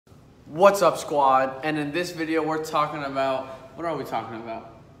What's up, squad? And in this video, we're talking about, what are we talking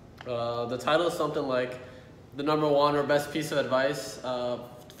about? The title is something like the #1 or best piece of advice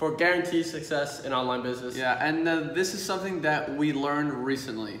for guaranteed success in online business. Yeah, and this is something that we learned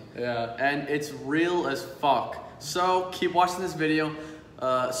recently. Yeah. And it's real as fuck. So keep watching this video.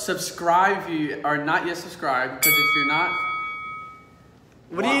 Subscribe if you are not yet subscribed, because if you're not,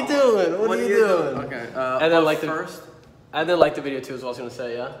 What are you doing? What are you doing? Okay. And then like first. And then like the video too is what I was gonna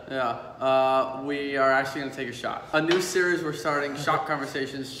say. Yeah. Yeah. We are actually gonna take a shot. A new series we're starting. Shot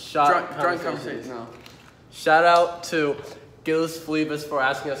conversations. Drunk conversations. No. Shout out to Gilles Fleebus for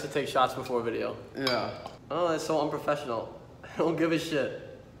asking us to take shots before video. Yeah. Oh, that's so unprofessional. I don't give a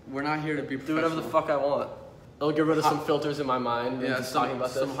shit. We're not here to be Do whatever the fuck I want. I'll get rid of some filters in my mind. Yeah, just talking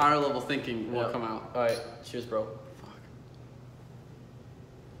about this. Some higher level thinking will come out. All right. Cheers, bro.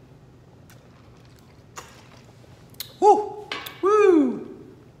 Woo! Woo!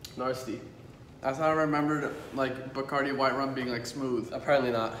 Nasty. I thought I remembered like Bacardi White Rum being like smooth.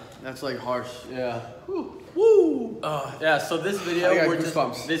 Apparently not. That's like harsh. Yeah. Woo! Woo! Yeah. So this video, I got we're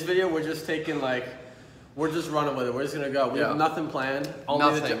goosebumps. just taking like, we're just running with it. We're just gonna go. We have Yeah. nothing planned.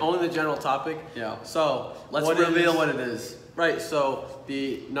 Only the general topic. Yeah. So Let's reveal what it is. Right. So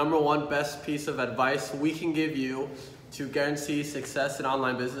the #1 best piece of advice we can give you to guarantee success in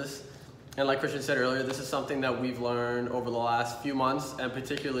online business. And like Christian said earlier, this is something that we've learned over the last few months, and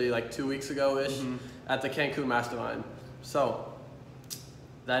particularly like 2 weeks ago-ish at the Cancun Mastermind. So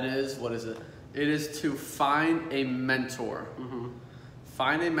that is, what is it? It is to find a mentor.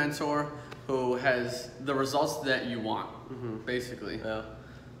 Find a mentor who has the results that you want, basically. Yeah.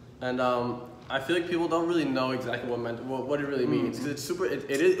 And I feel like people don't really know exactly what it really means, because it's super.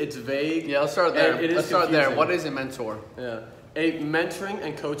 It's vague. Yeah, let's start there. Let's start there. What is a mentor? Yeah. A mentoring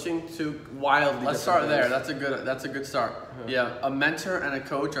and coaching to wildly. Let's start there. That's a good start. Yeah. Yeah, a mentor and a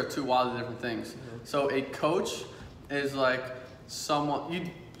coach are two wildly different things. So a coach is like someone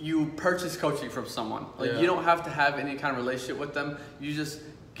you purchase coaching from someone. Like you don't have to have any kind of relationship with them. You just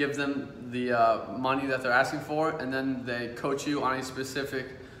give them the money that they're asking for, and then they coach you on a specific.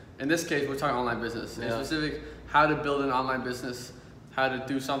 In this case, we're talking online business. A specific how to build an online business, how to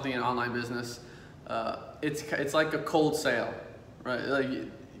do something in online business. It's like a cold sale, right? Like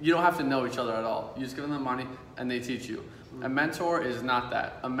you don't have to know each other at all. You just give them the money and they teach you. A mentor is not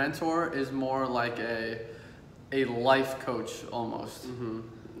that. A mentor is more like a life coach almost.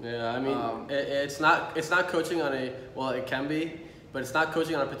 Yeah, I mean, it's not coaching on a, well, it can be, but it's not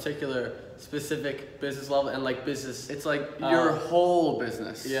coaching on a particular specific business level and like business. It's like your whole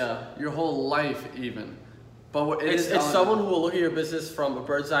business. Yeah. Your whole life even. But it's someone who will look at your business from a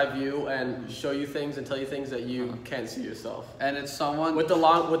bird's eye view and show you things and tell you things that you can't see yourself. And it's someone with the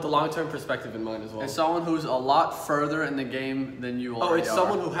long-term perspective in mind as well. It's someone who's a lot further in the game than you are. Oh, it's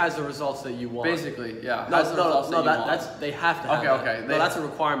someone who has the results that you want. Basically, yeah. That's they have to have that. Okay. No, that's a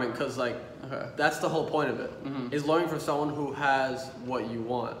requirement, because like that's the whole point of it. Is learning from someone who has what you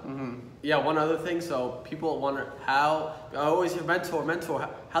want. Yeah. One other thing. So people wonder how I always hear mentor.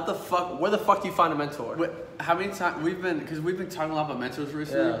 How the fuck? Where the fuck do you find a mentor? How many times we've been talking a lot about mentors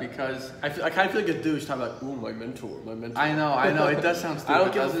recently because I kind of feel like a douche talking like, ooh, my mentor. I know. It does sound stupid. I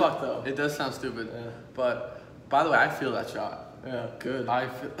don't give a fuck though. It does sound stupid. Yeah. But by the way, I feel that shot. Yeah, good. I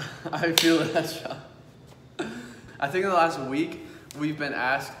feel that shot. I think in the last week we've been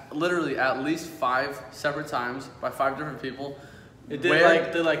asked literally at least 5 separate times by 5 different people. It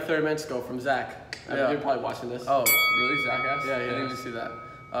did like 30 minutes ago from Zach. You're probably watching this. Oh, really? Zach asked? Yeah. I didn't even see that.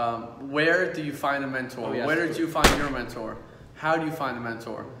 Where do you find a mentor? Oh, yes, Where did you find your mentor? How do you find a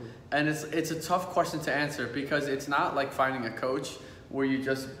mentor? And it's a tough question to answer, because it's not like finding a coach where you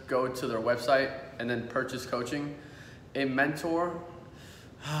just go to their website and then purchase coaching. A mentor,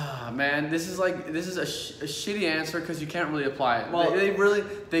 man, this is a shitty answer because you can't really apply it. Well,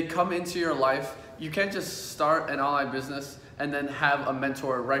 they come into your life. You can't just start an online business and then have a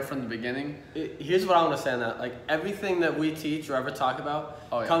mentor right from the beginning. Here's what I want to say on that. Like, everything that we teach or ever talk about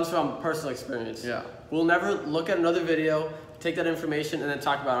comes from personal experience. Yeah. We'll never look at another video, take that information, and then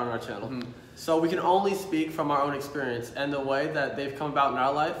talk about it on our channel. So we can only speak from our own experience, and the way that they've come about in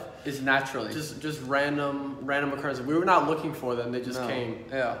our life is naturally. Just random occurrences. We were not looking for them, they just came.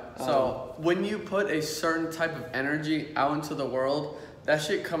 Yeah. So when you put a certain type of energy out into the world, that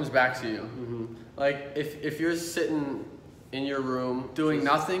shit comes back to you. Like, if you're sitting in your room doing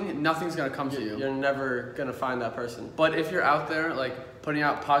nothing's gonna come to you. You're never gonna find that person. But if you're out there like putting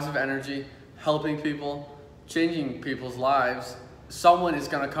out positive energy, helping people, changing people's lives, someone is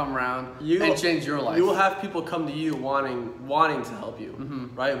gonna come around and change your life. You will have people come to you wanting to help you,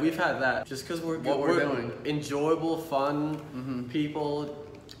 right? We've had that just because we're doing enjoyable, fun people.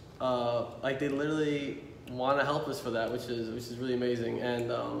 like they literally want to help us for that, which is really amazing.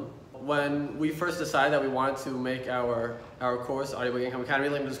 And when we first decided that we wanted to make our course, Audiobook Income Academy,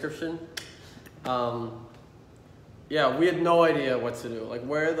 link in the description, yeah, we had no idea what to do. Like,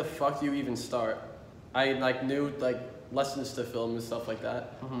 where the fuck do you even start? I like knew like lessons to film and stuff like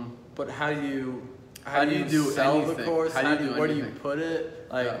that, but how do you do sell anything? the course? How do you do where do you anything? put it?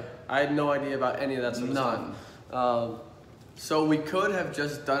 Like, Yeah. I had no idea about any of that sort of None. stuff. So we could have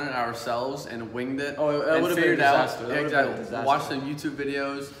just done it ourselves and winged it. Oh, it and would've been a figured out- disaster. That would've exactly. been a disaster. Watched some YouTube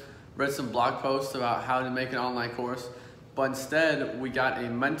videos, read some blog posts about how to make an online course. But instead, we got a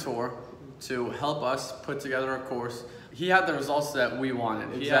mentor to help us put together a course. He had the results that we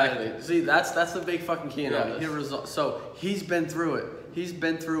wanted. Exactly. See, that's the big fucking key in all Yeah, this. so he's been through it. He's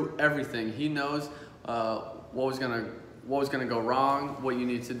been through everything. He knows what was gonna go wrong, what you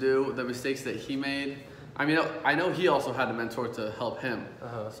need to do, the mistakes that he made. I mean, I know he also had a mentor to help him.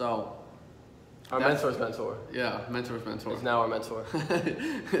 So Our mentor's mentor yeah, mentor's mentor. is now our mentor.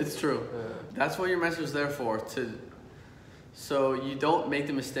 It's true. Yeah. That's what your mentor's there for. So you don't make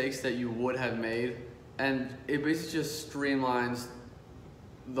the mistakes that you would have made, and it basically just streamlines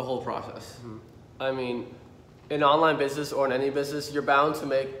the whole process. I mean, in online business or in any business, you're bound to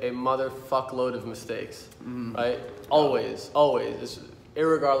make a motherfuck load of mistakes, right? Always, it's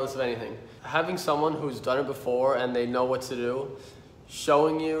irregardless of anything. Having someone who's done it before and they know what to do,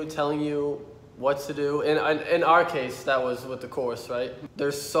 showing you, telling you what to do. In our case, that was with the course, right?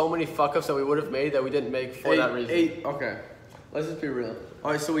 There's so many fuck ups that we would have made that we didn't make for that reason. Okay, let's just be real.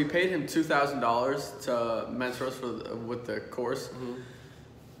 All right, so we paid him $2,000 to mentor us with the course.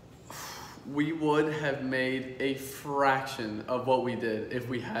 We would have made a fraction of what we did if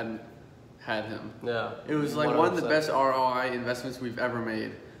we hadn't had him. Yeah. It was like one of the 100%. best ROI investments we've ever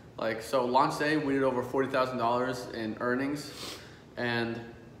made. Like, so launch day, we did over $40,000 in earnings, and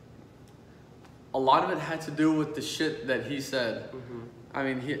a lot of it had to do with the shit that he said. I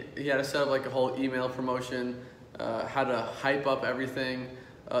mean, he had to set up like a whole email promotion, how to hype up everything.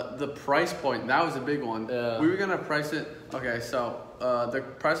 The price point, that was a big one. Yeah. We were gonna price it, okay, so the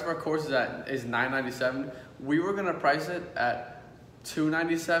price of our course is $997. We were gonna price it at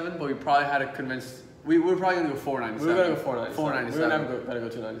 $297, but we probably had to convince, we were probably gonna go $497. We were gonna go $497. $497. We were never gonna go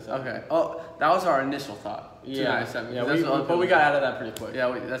 $297. Okay. Oh, that was our initial thought. Yeah. $297. Yeah. That's what other But we people got do. out of that pretty quick.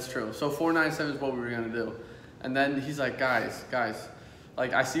 Yeah, that's true. So $497 is what we were gonna do, and then he's like, guys,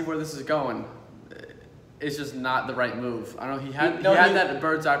 like I see where this is going. It's just not the right move. I don't know. He had that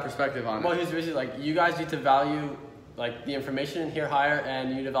bird's eye perspective on Well, it. he's basically like, you guys need to value like the information in here higher, and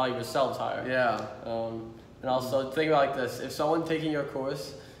you need to value yourselves higher. Yeah. And also think about it like this: if someone taking your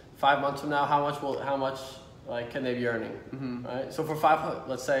course 5 months from now, how much like can they be earning, right? So for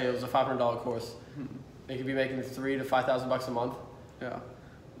let's say it was a $500 course, they could be making $3,000 to $5,000 a month. Yeah.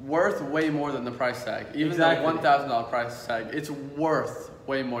 Worth way more than the price tag. Even Exactly. the $1,000 price tag, it's worth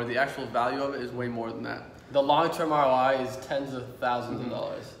way more. The actual value of it is way more than that. The long-term ROI is tens of thousands of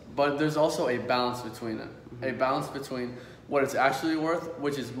dollars. But there's also a balance between it. A balance between what it's actually worth,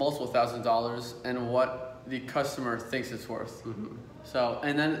 which is multiple thousands of dollars, and what the customer thinks it's worth. So,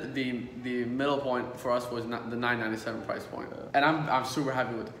 and then the middle point for us was not the $997 price point. And I'm super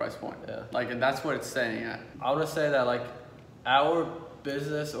happy with the price point. Yeah. Like, and that's what it's staying at. I want to say that like our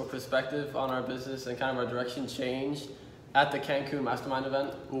business or perspective on our business and kind of our direction changed at the Cancun Mastermind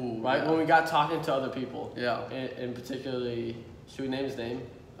event. Ooh, right? yeah. When we got talking to other people. Yeah. In particularly, should we name his name?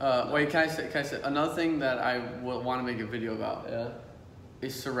 Wait, can I say another thing that I want to make a video about Yeah.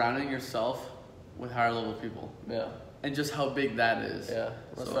 is surrounding yourself with higher level people, Yeah. and just how big that is. Yeah.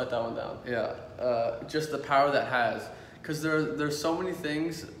 Let's So- write that one down. Yeah, just the power that has, because there's so many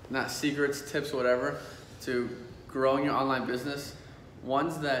things, not secrets, tips, whatever, to growing your online business.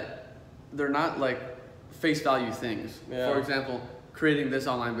 Ones that they're not like face value things. Yeah. For example, creating this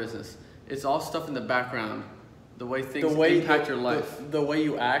online business. It's all stuff in the background, the way things impact your life. The way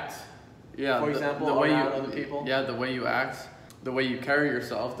you act. Yeah, For example, the way around other people. Yeah, the way you act, the way you carry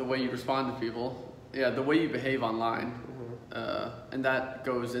yourself, the way you respond to people. Yeah, the way you behave online. And that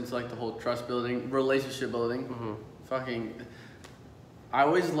goes into like the whole trust building, relationship building. Fucking, I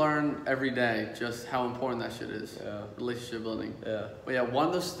always learn every day just how important that shit is. Yeah. Relationship building. Yeah. But yeah, one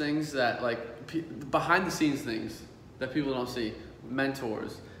of those things that like behind the scenes things that people don't see,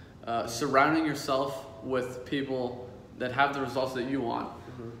 mentors, surrounding yourself with people that have the results that you want.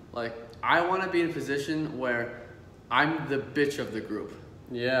 Like, I want to be in a position where I'm the bitch of the group.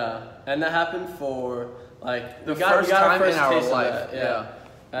 Yeah. And that happened for like The we got first our time first in our taste of life. that, Yeah.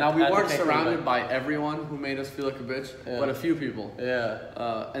 Now we at the weren't Cancun surrounded event. by everyone who made us feel like a bitch, Yeah. but a few people. Yeah.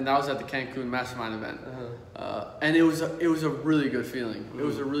 And that was at the Cancun Mastermind event. And it was a really good feeling. It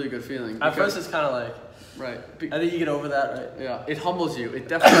was a really good feeling. At because- first, it's kind of like, right. I think you get over that, right? Yeah, it humbles you. It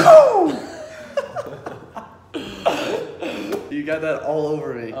definitely. You got that all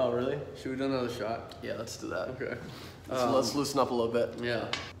over me. Oh, really? Should we do another shot? Yeah, let's do that. Okay. So let's loosen up a little bit. Yeah.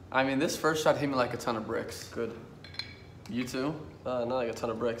 I mean, this first shot hit me like a ton of bricks. Good. You too? Not like a ton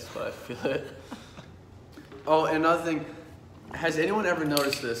of bricks, but I feel it. Oh, and another thing. Has anyone ever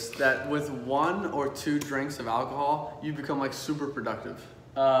noticed this? That with 1 or 2 drinks of alcohol, you become like super productive.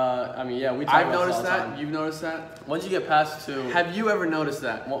 I mean, yeah, we talk I've about this noticed all the that. time. You've noticed that. Once you get past 2, Have you ever noticed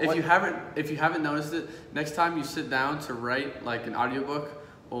that? What- If you haven't noticed it, next time you sit down to write like an audiobook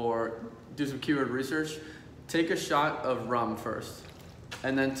or do some keyword research, take a shot of rum first,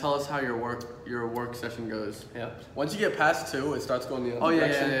 and then tell us how your work session goes. yeah. Once you get past 2, it starts going the other Oh yeah,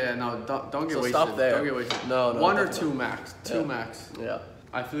 direction. yeah. No, don't get So wasted. stop there. Don't get wasted. No, 1 or definitely 2 max. 2 Yeah. max. Yeah.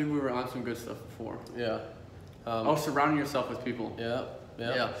 I feel like we were on some good stuff before. Yeah. Oh, surrounding yourself with people. Yeah.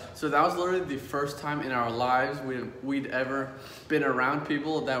 Yeah. Yeah. So that was literally the first time in our lives we'd ever been around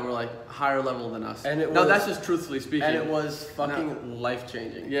people that were like higher level than us. And it no, was- that's just truthfully speaking. And it was fucking life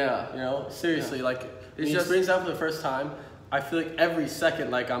changing. Yeah. You know, seriously, like when you just- experience that for the first time, I feel like every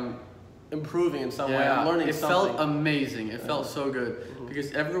second, like I'm improving in some way. I'm learning it something. felt amazing. It felt so good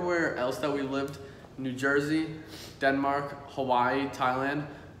because everywhere else that we lived, New Jersey, Denmark, Hawaii, Thailand,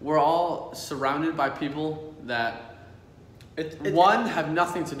 we're all surrounded by people that have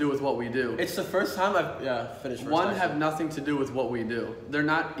nothing to do with what we do. It's the first time I've finished. First One actually. have nothing to do with what we do. They're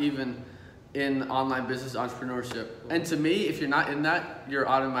not even in online business entrepreneurship. And to me, if you're not in that, you're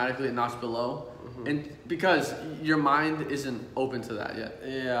automatically a notch below. And because your mind isn't open to that yet.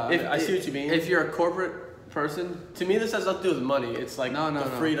 Yeah, I see what you mean. If you're a corporate person, To me, this has nothing to do with money. It's like No, the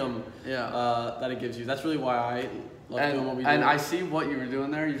freedom Yeah. that it gives you. That's really why I love doing what we do. and I see what you were doing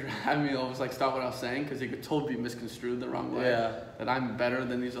there. You had me almost like stop what I was saying because it could totally be misconstrued the wrong way. Yeah. That I'm better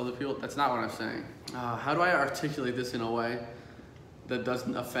than these other people. That's not what I'm saying. How do I articulate this in a way that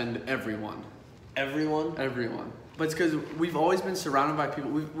doesn't offend everyone? Everyone. But it's because we've always been surrounded by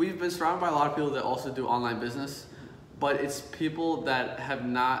people. We've been surrounded by a lot of people that also do online business, but it's people that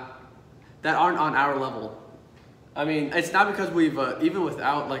aren't on our level. I mean, it's not because we've even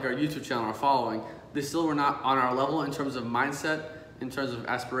without like our YouTube channel, our following, they still were not on our level in terms of mindset, in terms of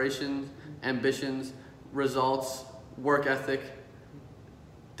aspirations, ambitions, results, work ethic,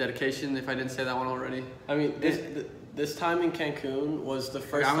 dedication. If I didn't say that one already. I mean, this time in Cancun was the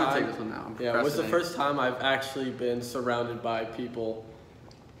first I'm time. gonna take this one now. I'm Yeah, it was the procrastinating. first time I've actually been surrounded by people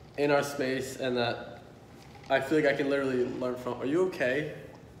in our space, and that I feel like I can literally learn from. Are you okay?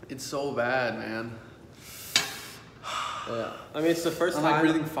 It's so bad, man. Yeah. I mean, it's the first I'm time. like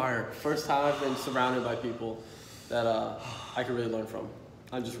breathing fire. First time I've been surrounded by people that I can really learn from.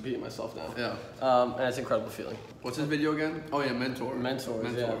 I'm just repeating myself now. Yeah. And it's an incredible feeling. What's this video again? Oh yeah, mentor.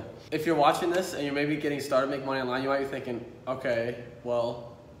 Mentors, yeah. If you're watching this and you're maybe getting started making money online, you might be thinking, okay,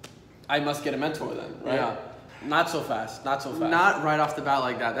 well, I must get a mentor then, right? Yeah. Not so fast. Not right off the bat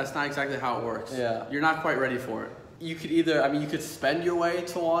like that. That's not exactly how it works. Yeah. You're not quite ready for it. You could you could spend your way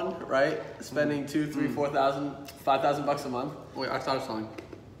to one, right? Spending $2,000, $3,000, $4,000, $5,000 a month. Wait, I thought of something.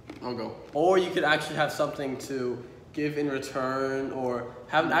 I'll go. Or you could actually have something to give in return, or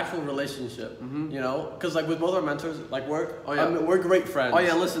have an actual relationship. You know, because like with both our mentors, like we're great friends. Oh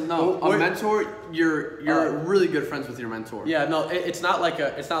yeah, listen, no, a mentor, you're really good friends with your mentor. Yeah, no, it's not like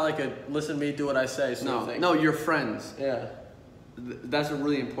a listen to me, do what I say sort of thing. No, you're friends. Yeah. That's a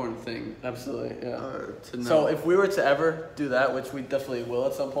really important thing. Absolutely, yeah. To know. So if we were to ever do that, which we definitely will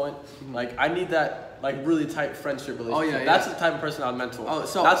at some point, like I need that like really tight friendship relationship. Oh, yeah, That's yeah. the type of person I'd mentor. Oh,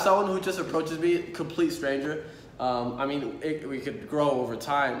 so- not someone who just approaches me, complete stranger. I mean, we could grow over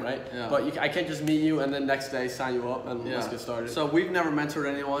time, right? Yeah. But I can't just meet you and then next day sign you up and let's get started. So we've never mentored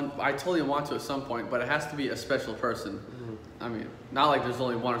anyone. I totally want to at some point, but it has to be a special person. I mean, not like there's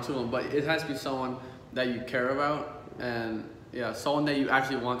only 1 or 2 of them, but it has to be someone that you care about and someone that you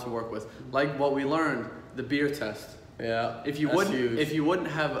actually want to work with. Like what we learned, the beer test. Yeah. If you that's huge. wouldn't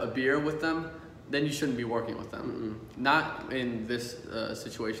have a beer with them, then you shouldn't be working with them. Not in this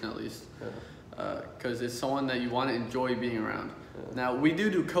situation at least. Because it's someone that you want to enjoy being around. Now we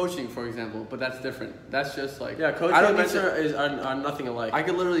do coaching, for example, but that's different. That's just like coaching and mentor are nothing alike. I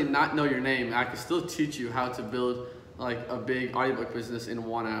could literally not know your name. I could still teach you how to build like a big audiobook business in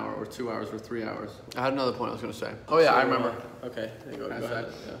 1 hour or 2 hours or 3 hours. I had another point I was going to say. Oh yeah, I remember. Okay, go ahead.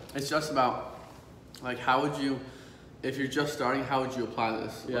 Yeah. It's just about like how would you, if you're just starting, how would you apply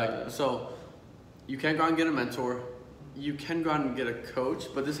this? Yeah. Like, so you can't go out and get a mentor. you can go out and get a coach,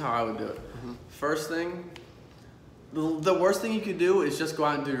 but this is how I would do it. First thing, the worst thing you could do is just go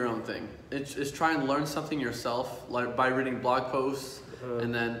out and do your own thing. It's try and learn something yourself, like by reading blog posts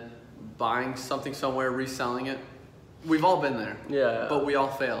and then buying something somewhere, reselling it. We've all been there. Yeah. But we all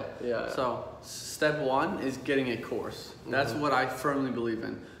fail. Yeah. So step one is getting a course. That's what I firmly believe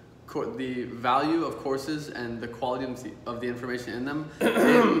in. The value of courses and the quality of the information in them.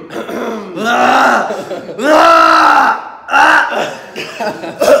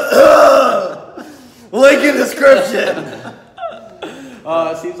 Link in description.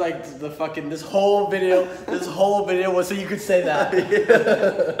 It seems like this whole video was so you could say that.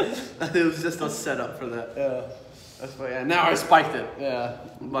 It was just a setup for that. Yeah. That's why. Yeah. Now I spiked it. Yeah.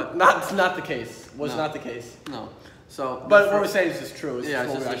 But Not the case. Was No. not the case. no. So. But what we're saying is just true. It's Yeah,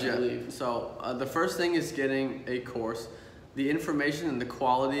 just it's what just we actually legit. believe. So the first thing is getting a course. The information and the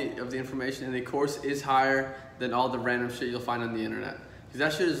quality of the information in the course is higher than all the random shit you'll find on the internet. Because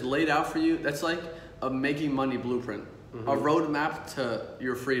that shit is laid out for you. That's like a making money blueprint. A roadmap to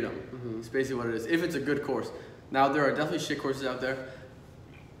your freedom. It's basically what it is. If it's a good course. Now there are definitely shit courses out there.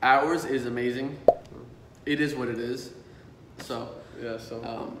 Ours is amazing. It is what it is. So Yeah.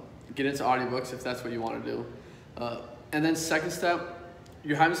 So. get into audiobooks if that's what you want to do. And then second step,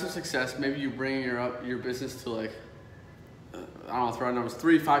 you're having some success. Maybe you're bringing your business to like, I don't know, throw out numbers,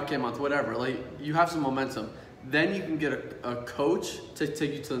 3, 5K a month, whatever. Like you have some momentum. Then you can get a coach to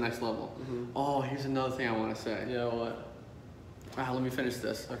take you to the next level. Oh, here's another thing I want to say. Yeah. What? Let me finish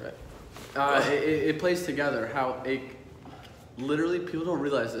this. Okay. It plays together how literally people don't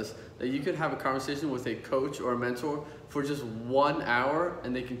realize this, that you could have a conversation with a coach or a mentor for just 1 hour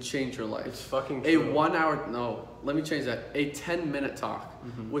and they can change your life. It's fucking A true. 1 hour, no, let me change that. A 10-minute talk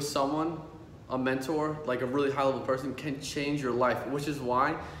with someone, a mentor, like a really high level person can change your life, which is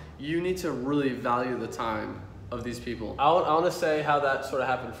why you need to really value the time of these people. I want to say how that sort of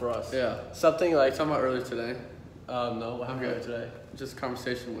happened for us. Yeah. Something like. Talking about earlier today, No. What happened Okay. today? just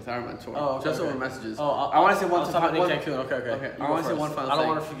conversation with our mentor. Oh, okay, just okay. over messages. Oh, I want to say one I'll talk about one- Nick Cancun. Okay. Okay, You I go want to say first. one final I don't thing.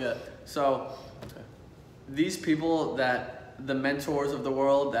 want to forget. So, these people that the mentors of the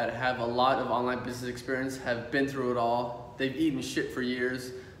world that have a lot of online business experience have been through it all. They've eaten shit for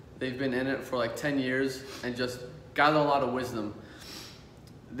years. They've been in it for like 10 years and just got a lot of wisdom.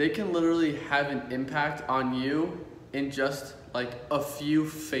 They can literally have an impact on you in just like a few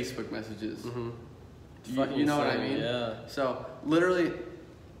Facebook messages. You know what I mean? Yeah. So literally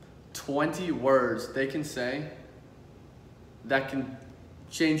 20 words they can say that can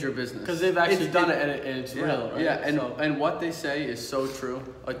change your business. Because they've actually done it and it's Yeah, real, right? yeah, and, So- and what they say is so true.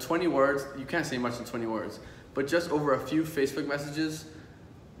 20 words, you can't say much in 20 words, but just over a few Facebook messages,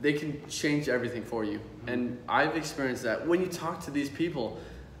 they can change everything for you. And I've experienced that. When you talk to these people,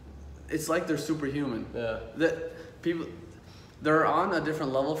 it's like they're superhuman. Yeah. That people, they're on a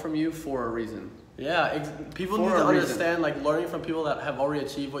different level from you for a reason. Yeah, people For need to a reason. understand, like, learning from people that have already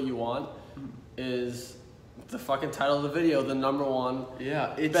achieved what you want is the fucking title of the video, the number one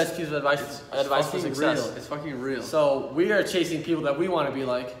Yeah, it's best piece of advice for fucking success. real. It's fucking real. So we are chasing people that we want to be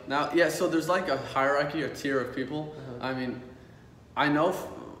like. Now, yeah, so there's like a hierarchy or tier of people. I mean, I know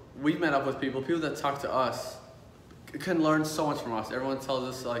we've met up with people that talk to us can learn so much from us. Everyone tells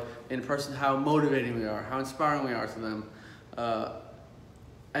us like in person how motivating we are, how inspiring we are to them.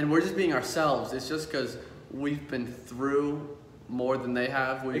 And we're just being ourselves. It's just because we've been through more than they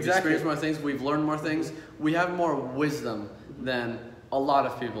have. We've Exactly. experienced more things. We've learned more things. We have more wisdom than a lot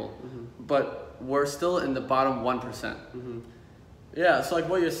of people. But we're still in the bottom 1%. Yeah, so like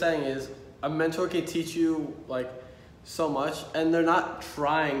what you're saying is a mentor can teach you like so much, and they're not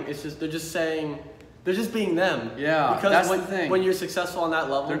trying. It's just they're just saying. They're just being them. Yeah, because that's when, the thing. when you're successful on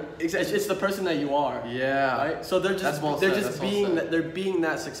that level, it's the person that you are. Yeah. Right. So they're That's just well they're said, just that's well being said. that, they're being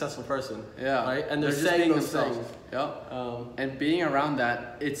that successful person. Yeah. Right. And they're just saying being those themselves. things. Yep. Um, And being around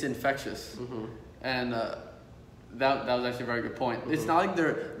that, it's infectious. And that was actually a very good point. It's not like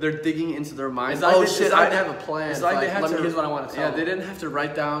they're digging into their mind. It's like oh they- shit! it's like they have a plan. It's like they Like, had let me- to. here's what I wanna tell Yeah, them. they didn't have to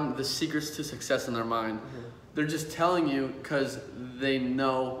write down the secrets to success in their mind. They're just telling you because they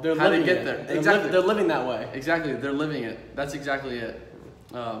know they're how to living get it. there. They're Exactly. they're living that way. Exactly, they're living it. That's exactly it.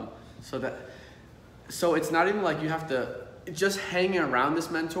 So it's not even like you have to just hanging around this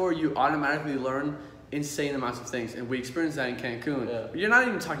mentor. You automatically learn insane amounts of things, and we experienced that in Cancun. Yeah. You're not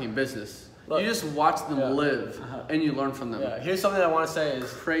even talking business. Look, you just watch them yeah. live, and you learn from them. Yeah. Here's something I want to say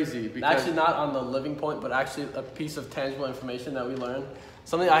is Crazy because actually not on the living point, but actually a piece of tangible information that we learned.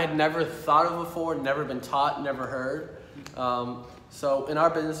 Something I had never thought of before, never been taught, never heard. So in our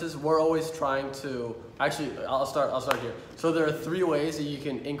businesses, we're always trying to, actually, I'll start here. So there are 3 ways that you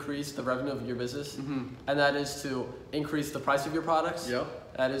can increase the revenue of your business. And that is to increase the price of your products.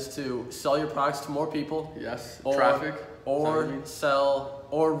 Yep. That is to sell your products to more people. Yes. Or, Traffic. Or sell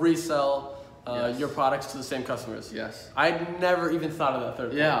or resell Yes. your products to the same customers. Yes. I never even thought of that third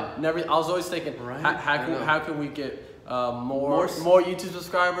point. Yeah. Never. I was always thinking, Right. how can we get more YouTube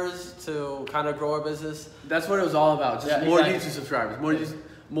subscribers to kind of grow our business? That's what it was all about. Just Yeah, more exactly. YouTube subscribers,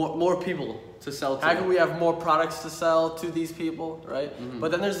 more people to sell to. How can we have more products to sell to these people, right?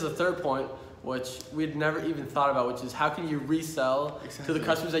 But then there's the third point, which we'd never even thought about, which is how can you resell to Exactly. the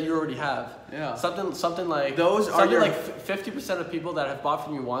customers that you already have? Yeah. Something like Those are something your- like 50% of people that have bought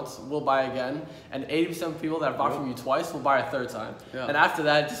from you once will buy again, and 80% of people that have bought from you twice will buy a third time. Yeah. And after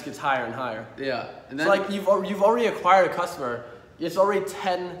that, it just gets higher and higher. Yeah. And It's then like you've already acquired a customer. It's already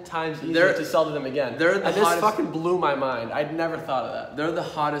 10 times easier to sell to them again. they're the and this hottest- fucking blew my mind. I'd never thought of that. they're the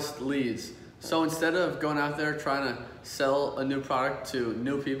hottest leads. So instead of going out there trying to sell a new product to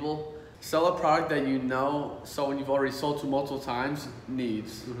new people, sell a product that you know someone you've already sold to multiple times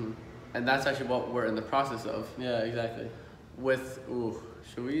needs. And that's actually what we're in the process of. Yeah, exactly.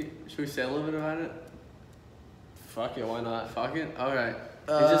 Should we say a little bit about it? Fuck it, why not? Fuck it. All right.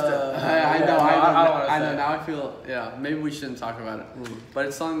 I I don't wanna say it. Now I feel, yeah, maybe we shouldn't talk about it. But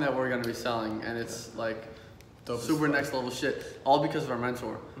it's something that we're going to be selling, and it's like Dope as super fuck. next level shit, all because of our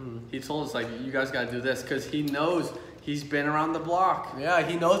mentor. He told us, like, you guys got to do this, because he knows he's been around the block. Yeah,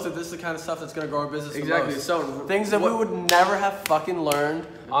 he knows that this is the kind of stuff that's gonna grow our business. Exactly. The most. So things that we would never have fucking learned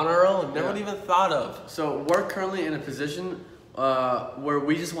on our own, never Yeah. even thought of. So we're currently in a position where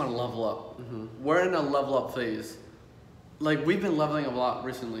we just want to level up. We're in a level up phase. Like, we've been leveling up a lot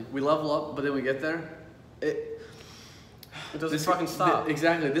recently. We level up, but then we get there. It doesn't This fucking stop.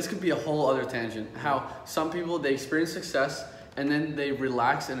 Exactly. This could be a whole other tangent. How some people, they experience success and then they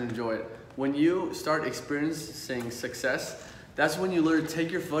relax and enjoy it. When you start experiencing success, that's when you literally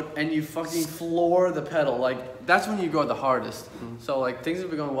take your foot and you fucking floor the pedal. Like, that's when you go the hardest. So, like, things have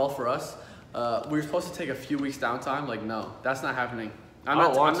been going well for us. We were supposed to take a few weeks downtime. Like, no, that's not happening. I'm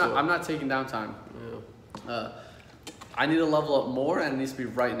not taking downtime. I need to level up more, and it needs to be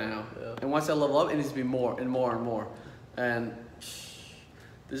right now. Yeah. And once I level up, it needs to be more and more and more. And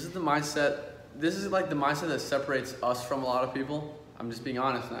this is the mindset. This is like the mindset that separates us from a lot of people. I'm just being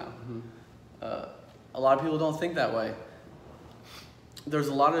honest now. A lot of people don't think that way. There's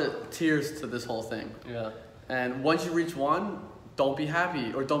a lot of tiers to this whole thing. Yeah. And once you reach one, don't be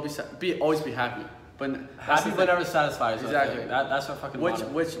happy, or don't always be happy. But Happy but never satisfied. Is Exactly. Exactly. That's our fucking motto.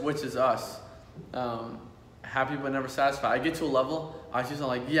 which is us. Happy but never satisfied. I get to a level, I just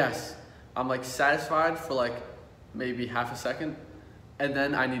like, yes, I'm like satisfied for like maybe half a second, and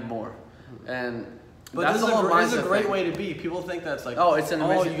then I need more. And But that's this the whole is a mindset great thing. way to be. People think that's like, Oh, it's an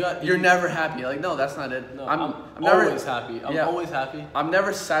amazing. You're never happy. Like, no, that's not it. No, I'm never never always happy. I'm Yeah. always happy. I'm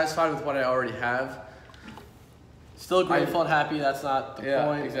never satisfied with what I already have. Still grateful and happy. That's not the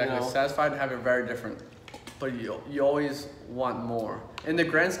point. Exactly. You know? Satisfied and happy are very different, but you always want more. In the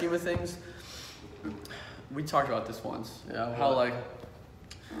grand scheme of things, we talked about this once. Yeah, How what? like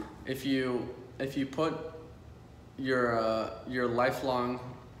if you put your lifelong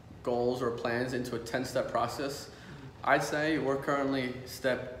goals or plans into a 10-step process, I'd say we're currently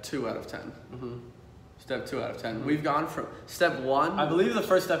step 2 out of 10. Step 2 out of 10. We've gone from step 1. I believe the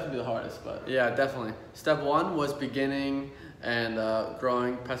first step would be the hardest, but Yeah, definitely. Step 1 was beginning and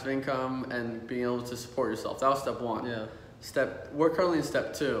growing passive income and being able to support yourself. That was step 1. yeah. We're currently in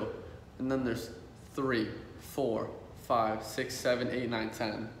step 2, and then there's 3, 4, 5, 6, 7, 8, 9,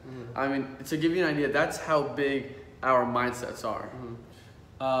 10. I mean, to give you an idea, that's how big our mindsets are.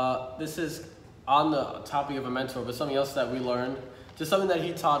 This is on the topic of a mentor, but something else that we learned, just something that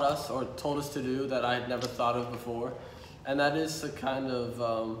he taught us or told us to do that I had never thought of before, and that is to kind of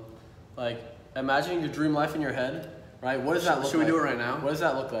like imagine your dream life in your head, right? What does that look like? Should we do it right now? What does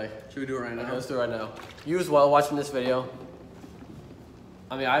that look like? Should we do it right now? Okay, let's do it right now. You as well, watching this video.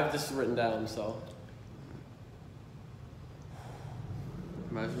 I mean, I have this written down, so.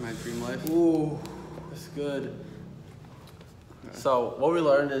 Imagine my dream life. Ooh, that's good. So what we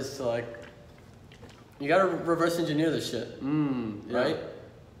learned is to like, you gotta reverse engineer this shit, Yeah. right?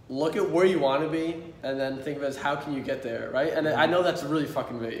 Look at where you want to be, and then think of it as how can you get there, right? And I know that's really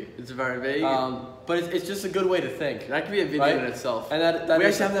fucking vague, It's very vague. but it's just a good way to think. that could be a video right? in itself. And that we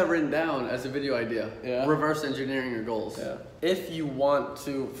is- actually have that written down as a video idea. Yeah. Reverse engineering your goals. Yeah. If you want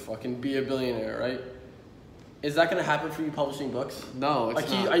to fucking be a billionaire, right? Is that gonna happen for you publishing books? No, it's Like,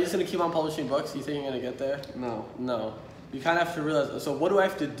 not. are you just gonna keep on publishing books? You think you're gonna get there? No. No. You kind of have to realize, so what do I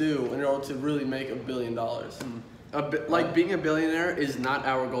have to do in order to really make $1 billion? like being a billionaire is not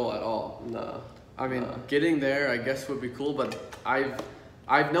our goal at all. No. I mean, getting there, I guess, would be cool, but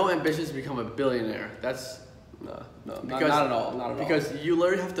I've no ambitions to become a billionaire. That's No, because, not at all. Not at all. Because you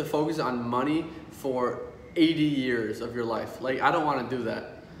literally have to focus on money for 80 years of your life. Like, I don't want to do that.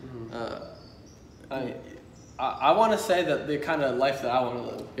 I want to say that the kind of life that I want to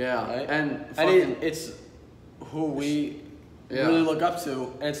live. Yeah, Right? and It's who we really look up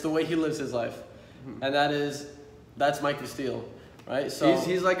to, and it's the way he lives his life, and that's Mike Castile, right? So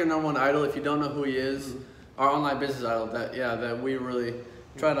he's like our number one idol. If you don't know who he is, our online business idol. That we really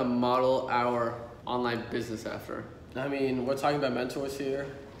try to model our online business after. I mean, we're talking about mentors here.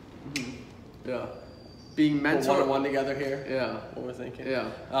 Yeah, being mentored One-on-one together here. Yeah, What we're thinking.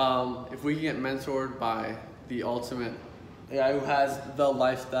 yeah. If we can get mentored by the ultimate, The guy who has the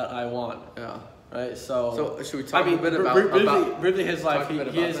life that I want, yeah. right? So Should we talk a bit briefly his life. talk a bit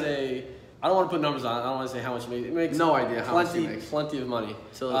He about is that? I don't want to put numbers on it. I don't want to say how much he makes. He makes No idea how much he makes. Plenty of money.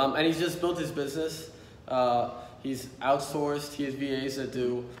 So- And he's just built his business. He's outsourced. He has VAs that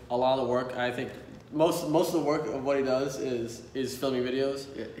do a lot of the work. I think most of the work of what he does is filming videos.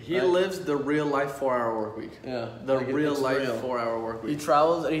 Yeah, he right? lives the real life 4-hour work week. Yeah, The like, real it's life real. 4-hour work He week.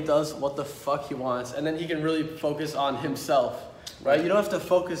 travels and he does what the fuck he wants, and then he can really focus on himself, right? You don't have to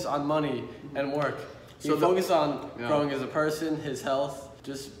focus on money and work. You focus on growing as a person, his health,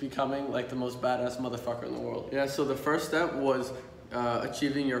 just becoming like the most badass motherfucker in the world. Yeah, so the first step was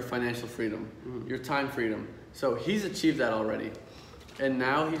achieving your financial freedom, your time freedom. So he's achieved that already. And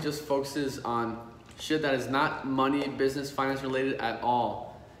now he just focuses on shit that is not money, business, finance related at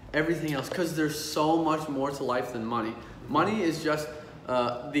all. Everything else, because there's so much more to life than money. Money is just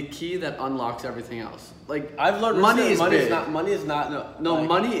the key that unlocks everything else. Like, I've learned money is big. Money is not. No, like-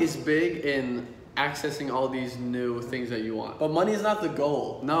 money is big in accessing all these new things that you want. But money is not the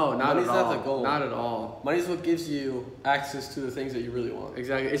goal. No, not Money's at all. not the goal. Not at all. Money is what gives you access to the things that you really want.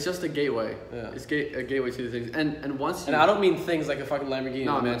 Exactly. It's just a gateway. Yeah. It's a gateway to the things. And once you... And I don't mean things like a fucking Lamborghini in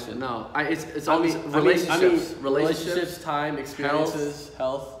a mansion. No. It's all these I relationships. mean relationships, time, experiences,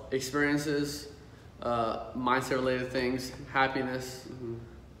 health. Experiences, mindset related things, happiness,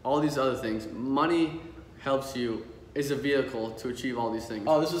 all these other things. Money helps you, is a vehicle to achieve all these things.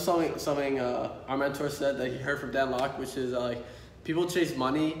 Oh, this was something our mentor said that he heard from Dan Locke, which is like people chase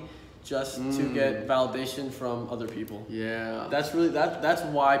money just to get validation from other people. Yeah. That's really that's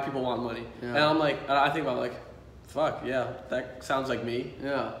why people want money. Yeah. And I'm like, and I think about like, fuck yeah, that sounds like me.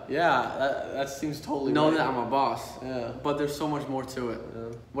 Yeah. Yeah, that seems totally. Know right. that I'm a boss. Yeah. But there's so much more to it. Yeah.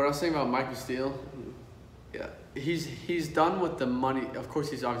 What I was saying about Michael Steele, yeah, he's done with the money. Of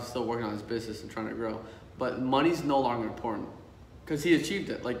course, he's obviously still working on his business and trying to grow, but money's no longer important because he achieved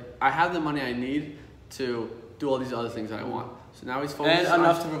it. Like, I have the money I need to do all these other things that I want. So now he's focused And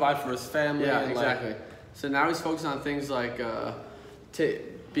enough to provide for his family. Yeah, and exactly. Like, So now he's focused on things like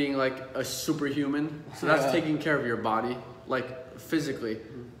being like a superhuman. So that's taking care of your body, like physically,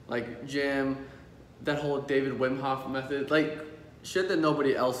 like gym, that whole David Wim Hof method, like shit that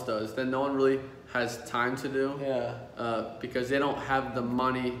nobody else does, that no one really has time to do. yeah. Because they don't have the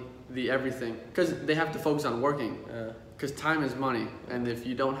money, the everything, because they have to focus on working. Yeah. Because time is money, and if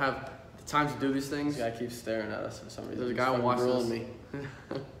you don't have the time to do these things, This guy keeps staring at us for some reason. there's a He's guy who fucking watches grilling me.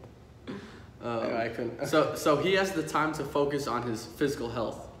 I couldn't. So he has the time to focus on his physical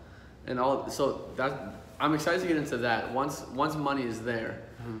health, and all. So that I'm excited to get into that. Once money is there,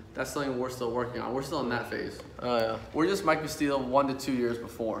 that's something we're still working on. We're still in that phase. Oh yeah. We're just Mike Castile 1 to 2 years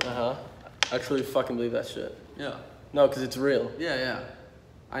before. I truly fucking believe that shit. Yeah. No, because it's real. Yeah.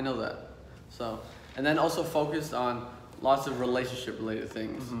 I know that. So, and then also focused on lots of relationship related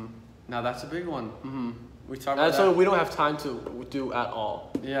things. Now that's a big one. We talk about That's that. something we don't have time to do at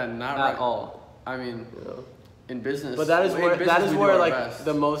all. Yeah, not At right. all. I mean, You know? in business. But that is in where business, we do our like best.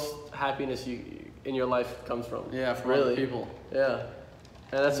 the most happiness you in your life comes from. Yeah, from really other people. Yeah,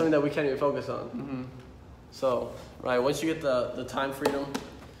 and that's something that we can't even focus on. So right, once you get the time freedom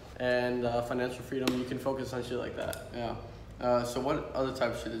and financial freedom, you can focus on shit like that. Yeah. So what other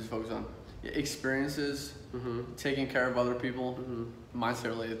type of shit did you focus on? Yeah, experiences, taking care of other people, mindset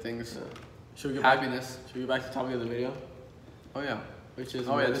related things, Should we get happiness. Should we get back to the topic of the video? Oh yeah. Which is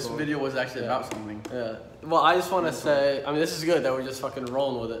This video was actually about something. Yeah. Well, I just want to say, I mean, this is good that we're just fucking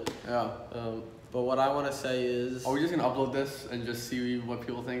rolling with it. Yeah. But what I want to say is, Are we just gonna upload this and just see what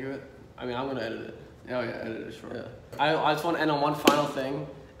people think of it? I mean, I'm gonna edit it. Oh yeah, edit it, sure. Yeah. I just want to end on one final thing,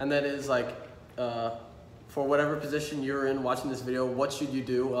 and that is like, for whatever position you're in watching this video, what should you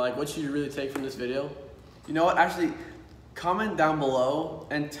do? Like, what should you really take from this video? You know what? Actually, comment down below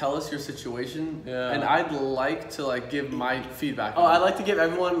and tell us your situation. Yeah. And I'd like to like give my feedback. Oh, I'd like to give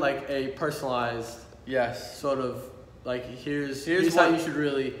everyone like a personalized Yes. sort of like here's what how you should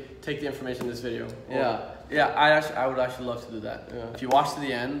really take the information in this video. Yeah. I would actually love to do that. Yeah. If you watch to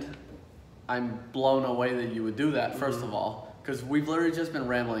the end, I'm blown away that you would do that. First of all, because we've literally just been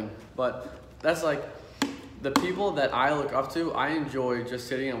rambling, but that's like the people that I look up to. I enjoy just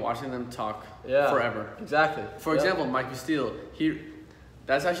sitting and watching them talk forever. Exactly. For example, Mike Steele.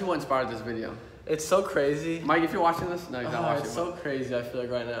 That's actually what inspired this video. It's so crazy. Mike, if you're watching this, no, you're not watching. It's so crazy. I feel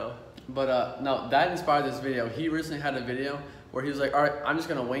like right now. But no, that inspired this video. He recently had a video where he was like, all right, I'm just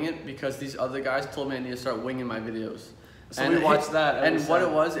gonna wing it because these other guys told me I need to start winging my videos. So we watched that. And what it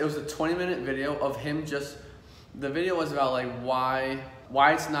was a 20-minute video of him the video was about like why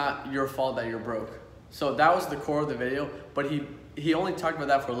it's not your fault that you're broke. So that was the core of the video, but he only talked about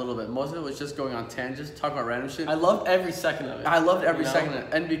that for a little bit. Most of it was just going on tangents, talking about random shit. I loved every second of it. I loved every second of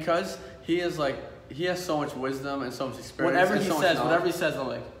it. And because he has so much wisdom and so much experience. Whatever he says, I'm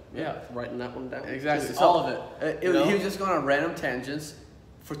like, yeah, writing that one down. Exactly. Just all of it. He was just going on random tangents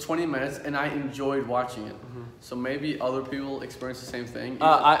for 20 minutes, and I enjoyed watching it. So maybe other people experience the same thing.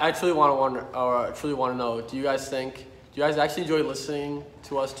 I truly want to know. Do you guys actually enjoy listening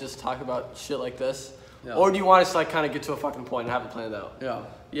to us just talk about shit like this, or do you want us to like kind of get to a fucking point and have it planned out?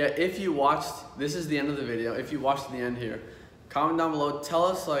 Yeah. If you watched, this is the end of the video. If you watched the end here, comment down below. Tell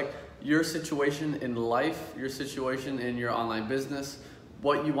us like your situation in life, your situation in your online business,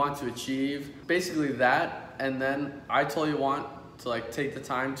 what you want to achieve, basically that. And then I totally want to like take the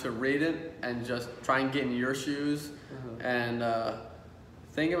time to read it and just try and get in your shoes and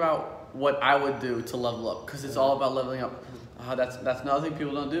think about what I would do to level up, because it's all about leveling up. That's another thing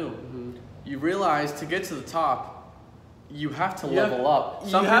people don't do. You realize to get to the top, you have to level up.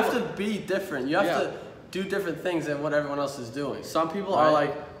 You have to be different. You have to do different things than what everyone else is doing. Some people are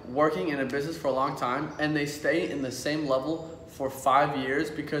like working in a business for a long time and they stay in the same level for 5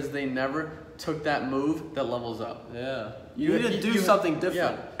 years because they never took that move that levels up. Yeah. You need to do something different.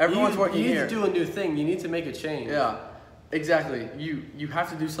 Yeah. Everyone's working here. You need to do a new thing. You need to make a change. Yeah, exactly. You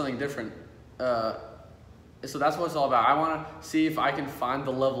have to do something different. So that's what it's all about. I want to see if I can find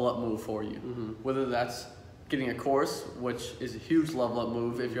the level up move for you. Whether that's getting a course, which is a huge level up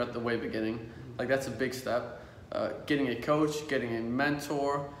move if you're at the way beginning. Like that's a big step. Getting a coach, getting a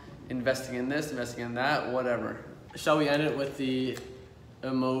mentor, investing in this, investing in that, whatever. Shall we end it with the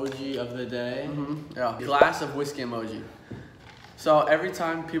emoji of the day? Yeah, glass of whiskey emoji. So every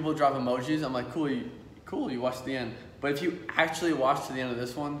time people drop emojis, I'm like, cool, you watched the end. But if you actually watch to the end of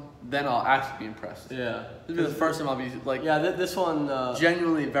this one, then I'll actually be impressed. Yeah. This will be the first time I'll be like, this one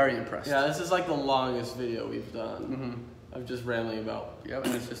genuinely very impressed. Yeah, this is like the longest video we've done of just rambling about. Yep,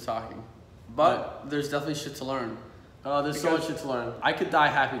 and it's just talking. But there's definitely shit to learn. Oh, there's so much shit to learn. I could die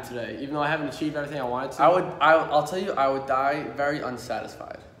happy today, even though I haven't achieved everything I wanted to. I'll tell you, I would die very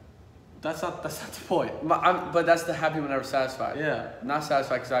unsatisfied. That's not the point. But that's the happy but never satisfied. Yeah. Not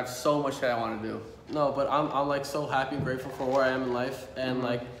satisfied because I have so much that I want to do. No, but I'm like so happy and grateful for where I am in life, and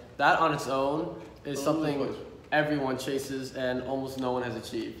like that on its own is something everyone chases and almost no one has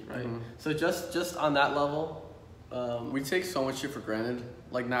achieved, right? So just on that level, we take so much shit for granted,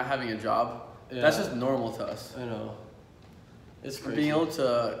 like not having a job. Yeah. That's just normal to us. I know. It's crazy. Being able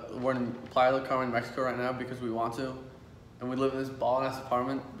to, we're in Playa del Carmen, Mexico right now because we want to, and we live in this ball-ass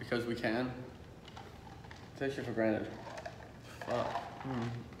apartment because we can. Take shit for granted. Fuck.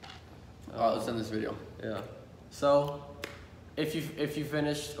 Alright, let's end this video. Yeah. So, if you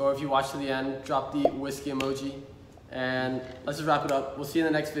finished or if you watched to the end, drop the whiskey emoji, and let's just wrap it up. We'll see you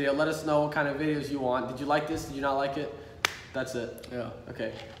in the next video. Let us know what kind of videos you want. Did you like this? Did you not like it? That's it. Yeah.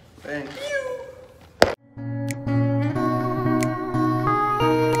 Okay. Thank you.